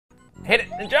Hit it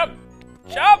and jump.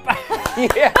 Jump.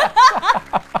 Yeah.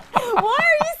 Why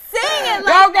are you saying it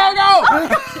Go, like go, go.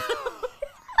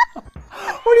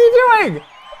 What are you doing?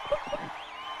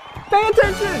 Pay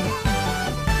attention.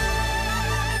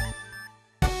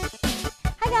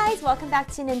 Hi guys, welcome back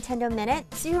to Nintendo Minute.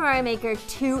 Super Mario Maker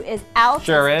 2 is out.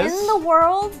 Sure It's is. in the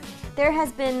world. There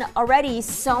has been already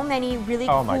so many really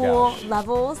Oh my cool gosh.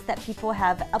 levels that people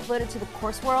have uploaded to the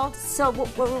course world. So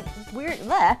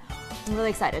I'm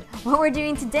really excited. What we're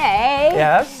doing today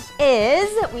Yes. is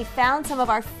we found some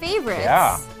of our favorites.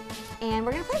 Yeah. And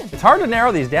we're gonna play them. It's hard to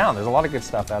narrow these down. There's a lot of good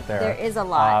stuff out there. There is a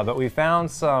lot. But we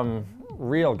found some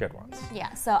real good ones.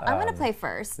 Yeah, so I'm gonna play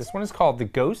first. This one is called the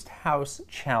Ghost House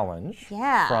Challenge.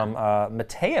 Yeah. From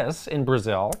Mateus in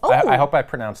Brazil. Oh. I hope I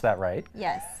pronounced that right.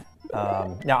 Yes.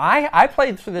 Now, I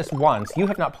played through this once. You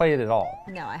have not played it at all.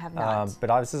 No, I have not.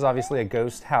 But this is obviously a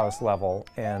ghost house level,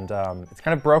 and it's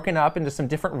kind of broken up into some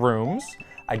different rooms.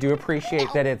 I do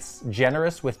appreciate that it's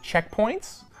generous with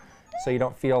checkpoints, so you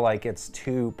don't feel like it's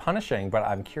too punishing, but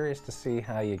I'm curious to see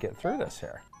how you get through this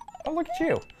here. Oh, look at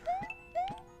you.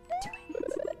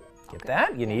 Get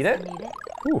that? You need it? I need it.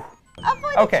 Ooh.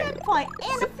 Avoid Okay. the checkpoint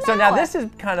and a flower. So now this is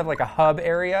kind of like a hub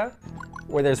area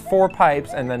where there's 4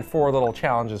 pipes and then 4 little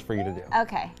challenges for you to do.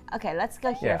 Okay, let's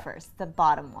go here Yeah. first, the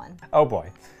bottom one. Oh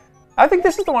boy. I think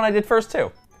this is the one I did first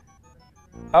too.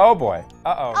 Oh boy.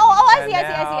 Uh-oh. Oh, I And see.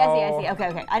 now-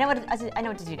 Okay. I know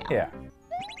what to do now. Yeah.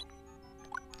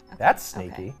 That's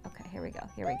sneaky. Okay, here we go.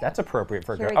 That's appropriate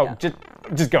for a Here girl. we Oh, go.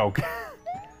 just go.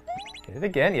 Hit it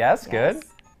again. Yes, good. Yes.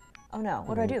 Oh no,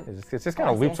 what do I do? It just Oh, kind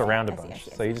I of see, loops I see, around a I see, bunch. I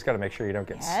see, I So you see. just got to make sure you don't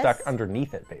get Yes. stuck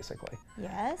underneath it, basically.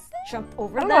 Yes, jump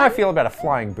over I don't them. know how I feel about a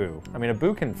flying boo. I mean, a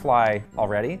boo can fly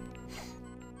already.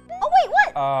 Oh wait,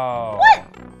 what? Oh.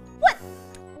 What?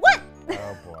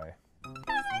 Oh boy. That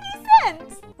doesn't make any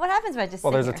sense. What happens if I just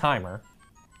Well, sit there's a here? timer,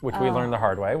 which we Oh. learned the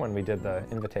hard way when we did the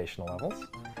invitational levels.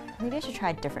 Maybe I should try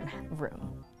a different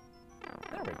room.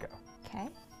 There we go.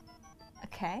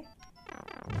 Okay.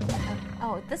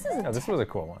 Oh, this is a Oh, this was a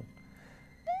cool one.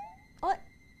 What?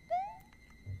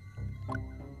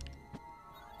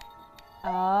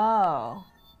 Oh.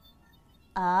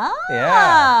 Oh.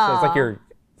 Yeah. So it's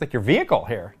like your vehicle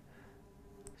here.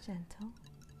 Gentle.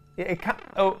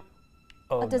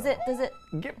 Oh. Does no. it?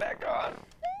 Get back on.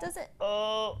 Does it?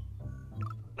 Oh.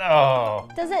 Oh.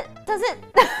 Does it? Does it?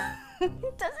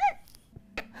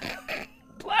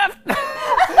 Left.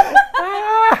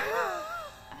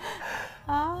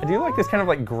 I do like this kind of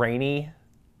like grainy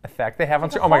effect they have on.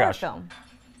 Oh my gosh. Film.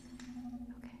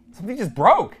 Something just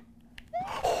broke.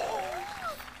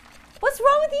 What's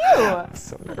wrong with you? I'm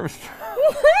so nervous.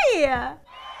 Hey!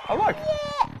 Oh look.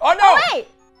 Yeah. Oh no. Oh, wait!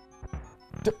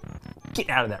 Get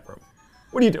out of that room.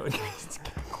 What are you doing?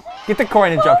 Get the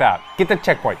coin and jump out. Get the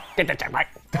checkpoint. Get the checkpoint.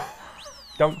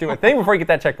 Don't do a thing before you get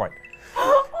that checkpoint.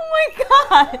 Oh my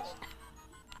gosh!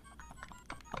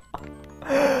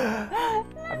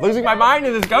 I'm losing my mind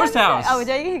in this ghost house. Oh,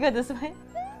 do you go this way?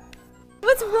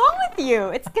 What's wrong with you?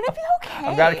 It's gonna be okay.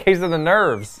 I've got a case of the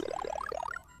nerves.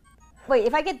 Wait,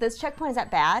 if I get this checkpoint, is that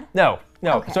bad? No.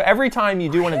 Okay. So every time you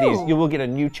do one of these, Phew. you will get a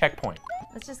new checkpoint.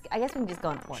 Let's just, I guess we can just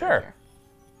go in order. Sure. Here.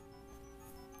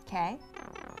 Okay.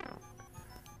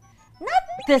 Not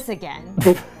this again.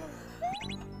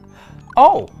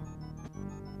 Oh.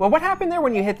 Well, what happened there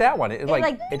when you hit that one? It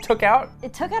took out.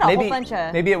 It took out a whole bunch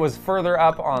of. Maybe it was further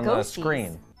up on the ghosties.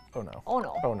 screen. Oh no. Oh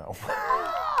no. Oh no.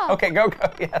 Ah! Okay, go.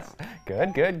 Yes.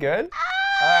 Good.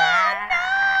 Ah,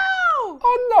 no!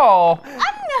 Oh no.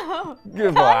 Oh no!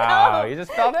 Good. Oh, Wow. no. You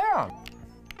just fell down.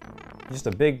 Just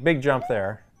a big jump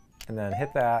there, and then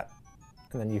hit that,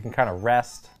 and then you can kind of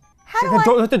rest. How See,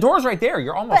 do I? the door's right there.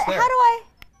 You're almost But there. how do I?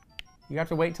 You have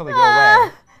to wait till they go Ah.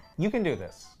 away. You can do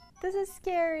this. This is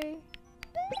scary.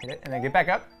 Hit it, and then get back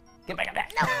up. Get back up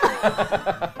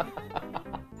there.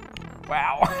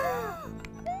 Wow.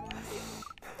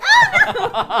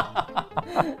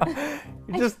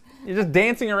 You're just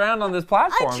dancing around on this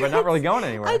platform, but not really going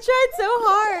anywhere. I tried so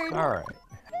hard. All right.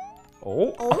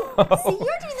 Oh. See,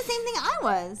 you're doing the same thing I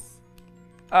was.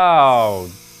 Oh,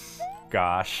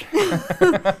 gosh.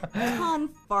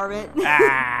 Confarm it.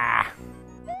 Ah.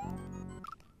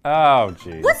 Oh,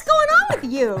 geez. What's going on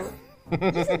with you? You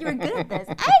said you were good at this.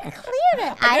 I cleared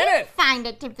it. I did didn't it. find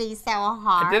it to be so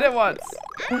hard. I did it once.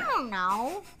 I don't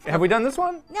know. Have we done this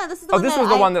one? No, this is the Oh, one this that was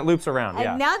the one that loops around. And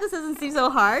Yeah. now this doesn't seem so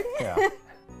hard. Yeah.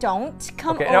 Don't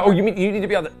come Okay. over. No, oh, you need to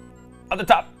be on the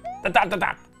top. The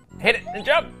top. Hit it and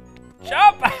jump.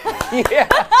 Jump. Yeah.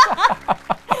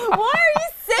 Why are you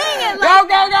saying it Go, like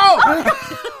go, go!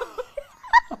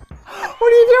 What are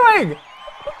you doing?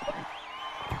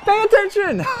 Pay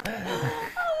attention!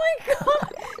 Oh my god.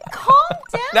 Calm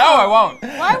down. No, I won't.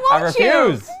 Why won't I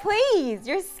refuse. you? Please,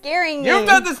 you're scaring me. You've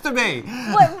done this to me.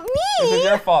 What, me? This is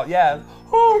your fault. Yeah.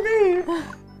 Oh, me.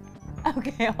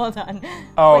 Okay, hold on.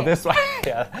 Oh, Wait. this one.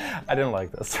 Yeah, I didn't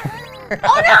like this. Oh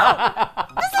no!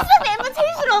 This is like the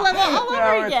invitational level all over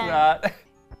No, again. it's not.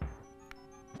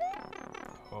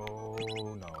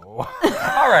 Oh, no.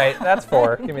 All right, that's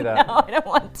 4. Give me that. No, I don't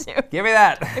want to. Give me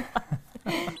that.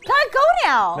 Can't go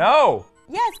now. No.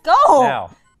 Yes, go. Now.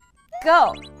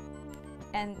 Go.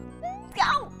 And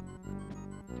go.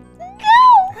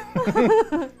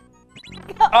 Go.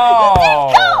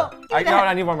 Oh. Go. No,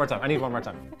 I need one more time. I need one more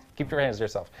time. Keep your hands to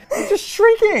yourself. It's just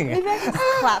shrinking. Maybe I can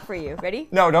clap for you. Ready?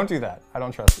 No, don't do that. I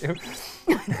don't trust you.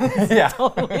 Yeah.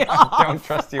 Totally I don't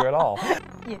trust you at all.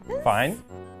 Yes. Fine.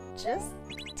 Just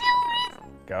do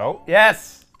it. Go.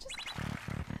 Yes.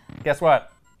 Guess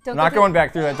what? Don't I'm go not through- going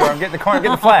back through that door. I'm getting the corner.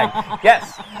 Get the flag.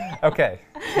 Yes. Okay.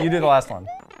 You do the last one.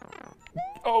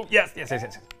 Oh, yes, yes, yes,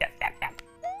 yes. Yes, yes, yes.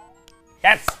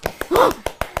 Yes.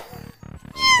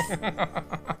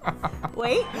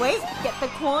 Wait. Get the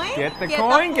coin. Get the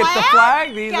coin, get the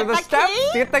flag. These Get are the the steps. key.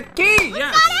 Get the key.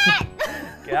 Yes. Got it.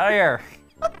 Get out of here.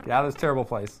 Get out of this terrible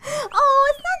place.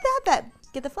 Oh, it's not that bad.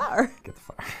 Get the flower. Get the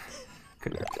flower.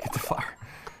 Couldn't have to get the flower.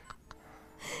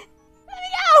 Let me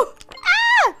go.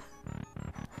 Ah!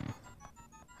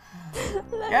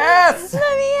 Yes.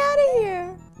 Let me out of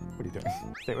here. What are you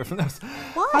doing? Stay away from those.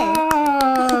 Why?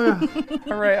 Ah,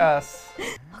 hooray us.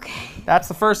 Okay. That's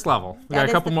the first level. We got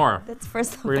a couple more. That's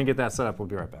first level. We're gonna get that set up. We'll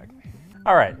be right back.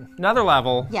 All right, another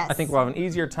level. Yes. I think we'll have an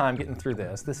easier time getting through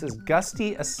this. This is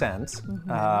Gusty Ascent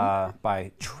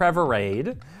by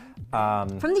Trevorade. From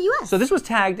the U.S. So this was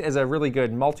tagged as a really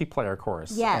good multiplayer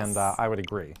course. Yes. And I would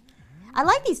agree. I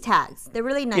like these tags. They're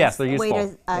really nice Yes, they're way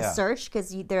useful. to Yeah. search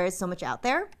because there is so much out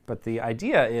there. But the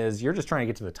idea is you're just trying to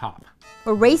get to the top.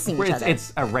 We're racing each It's, other.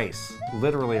 it's a race,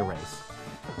 literally a race.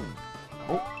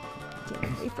 Oh, Get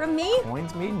away from me.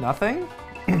 coins me nothing.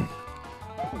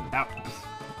 Out.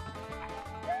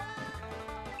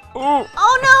 Ooh,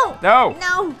 Oh no! no,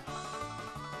 No!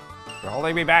 you're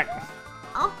holding me back.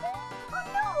 Oh,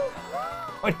 oh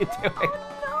What are you doing?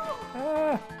 no!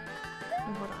 Ah.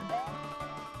 Hold on.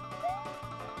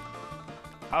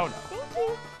 Oh no. Thank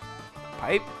you.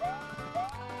 Pipe.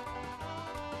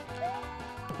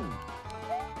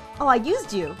 Oh, I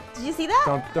used you. Did you see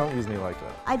that? Don't use me like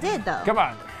that. I did though. Come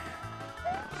on.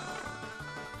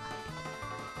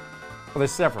 Well,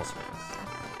 there's several springs.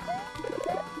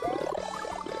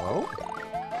 Oh.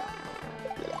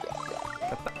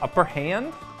 Got the upper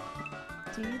hand.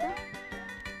 Do you do that?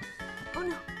 Oh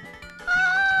no.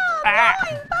 Ah!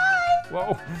 Bye!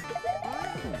 Whoa.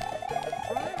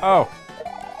 Oh.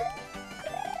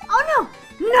 Oh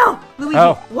no! No! Luigi,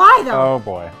 Oh. why though? Oh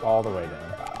boy. All the way down.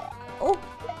 Oh.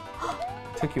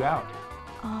 Took you out.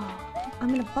 Oh,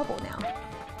 I'm in a bubble now.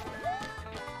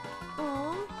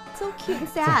 Oh, so cute and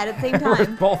sad at the same We're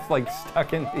time. both like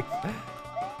stuck in these.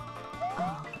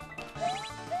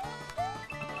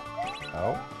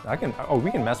 Oh, I can. Oh,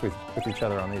 we can mess with each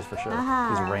other on these for sure. Ah.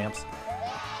 These ramps.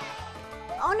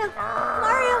 Oh no,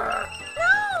 Mario!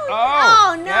 No!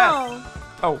 Oh, no! yes.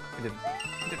 Oh, it didn't.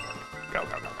 Go, go,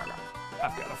 go, go, go.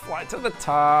 I've got to fly to the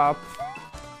top.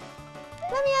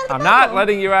 Let me out of the I'm bubble. not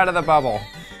letting you out of the bubble.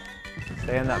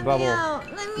 Stay in that Let me bubble. out.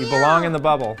 Let me You belong out. in the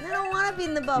bubble. I don't want to be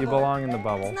in the bubble. You belong in the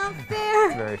bubble. It's not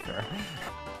fair. Very fair.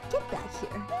 Get back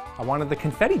here. I wanted the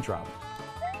confetti drop.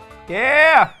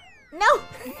 Yeah! No!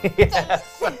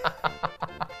 Yes!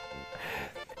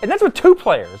 And that's with 2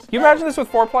 players. Can you imagine this with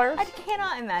 4 players? I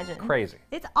cannot imagine. Crazy.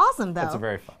 It's awesome though. It's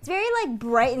very fun. It's very like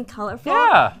bright and colorful.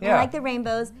 Yeah, And yeah. I like the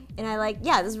rainbows, and I like,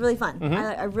 yeah, this is really fun.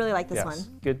 I really like this Yes. one.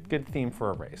 Good theme for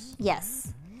a race.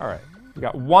 Yes. All right. We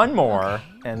got one more,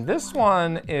 and this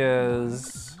one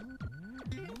is,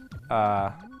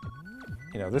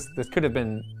 you know, this could have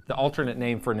been the alternate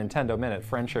name for Nintendo Minute,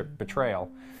 Friendship Betrayal.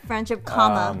 Friendship,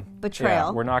 comma, betrayal.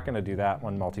 Yeah, we're not going to do that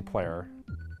one multiplayer.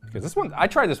 Because this one, I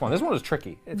tried this one. This one was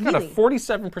tricky. It's got a Really?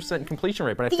 47% completion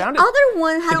rate, but I the found it other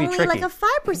one had to be only tricky. like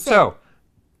a 5%.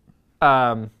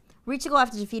 So, Reach to go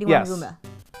after defeating yes. one Goomba.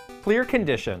 clear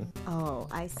condition. Oh,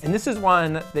 I see. And this is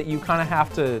one that you kind of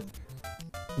have to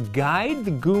guide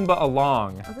the Goomba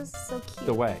along Oh, this is so cute.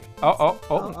 the way. Oh,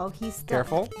 Oh, he's stuck.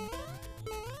 careful.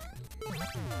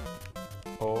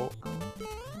 Oh, Oh,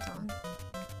 hold on.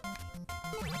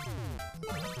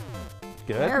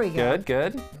 good, There we go.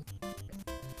 good.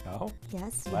 Oh,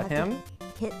 Yes, you let have him. to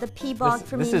hit the P block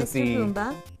for this me, is Mr. the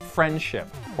Goomba. friendship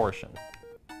portion.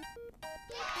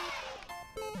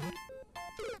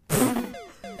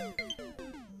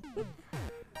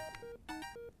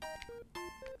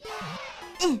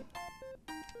 Eh.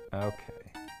 Okay.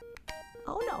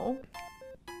 Oh no.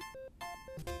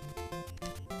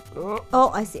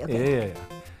 Oh, I see. Okay. Yeah.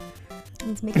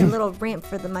 Let's make a little ramp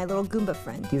for my little Goomba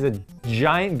friend. He's a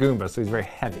giant Goomba, so he's very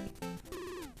heavy.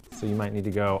 So you might need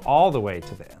to go all the way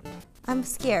to the end. I'm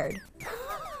scared.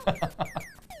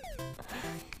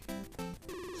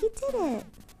 He did it.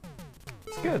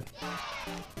 It's good.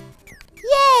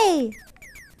 Yay!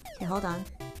 Okay, hold on.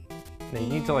 Now you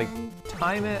need to like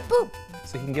time it Boop.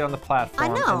 so he can get on the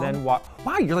platform. I know. And then walk.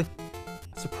 Wow, you're like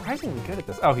surprisingly good at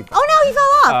this. Oh, he. Oh no, he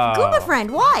fell off. Oh. Goomba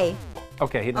friend, why?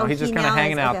 Okay, Oh, he's just he kind of now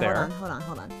hanging is- out okay, there.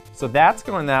 Hold on. So that's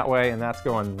going that way, and that's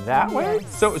going that way.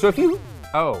 Yes. So if you,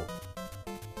 hold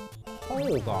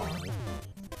on.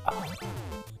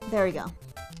 There we go.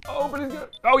 Oh, but it's good.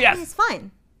 Oh yes. It's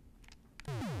fine.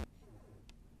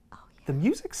 The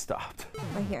music stopped.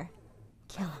 Right here.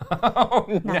 Kill him. Oh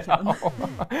no. Not kill him.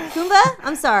 Goomba,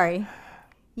 I'm sorry.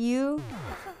 You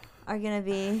are gonna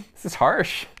be. This is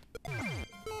harsh.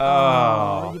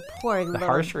 Oh, you poor the little.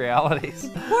 harsh realities.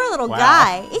 Poor little Wow.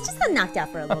 guy. He's just got knocked out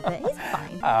for a little bit. He's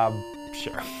fine.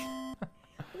 Sure.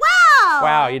 Wow!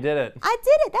 Wow, you did it. I did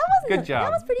it. That wasn't. Good job.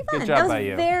 That was pretty fun. Good job that was by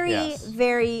you. very, Yes.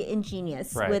 very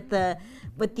ingenious Right. with the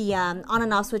on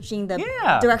and off switching the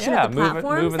Yeah, direction yeah, of the moving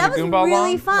platforms. the That was Goomba really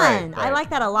along. fun. Right, I right. like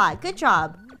that a lot. Good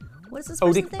job. What is this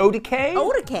person's name? ODK?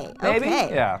 ODK. Maybe?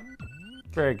 Okay. Yeah.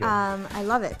 Very good. I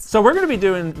love it. So we're going to be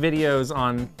doing videos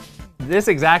on this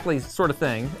exactly sort of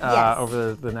thing Yes.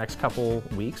 over the next couple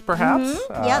weeks, perhaps.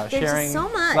 Yep, there's sharing just so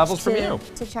much levels from you.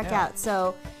 to check Yeah. out.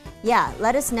 So, yeah,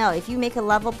 let us know if you make a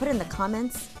level. Put it in the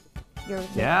comments your maker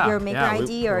yeah, we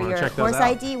ID or wanna your check those course out.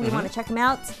 ID. We want to check them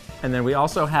out. And then we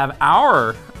also have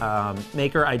our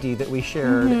maker ID that we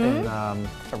shared in a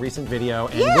recent video,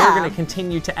 and Yeah. we're going to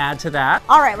continue to add to that.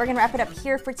 All right, we're gonna wrap it up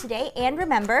here for today. And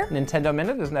remember, Nintendo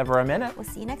Minute is never a minute. we'll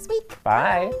see you next week.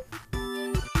 Bye.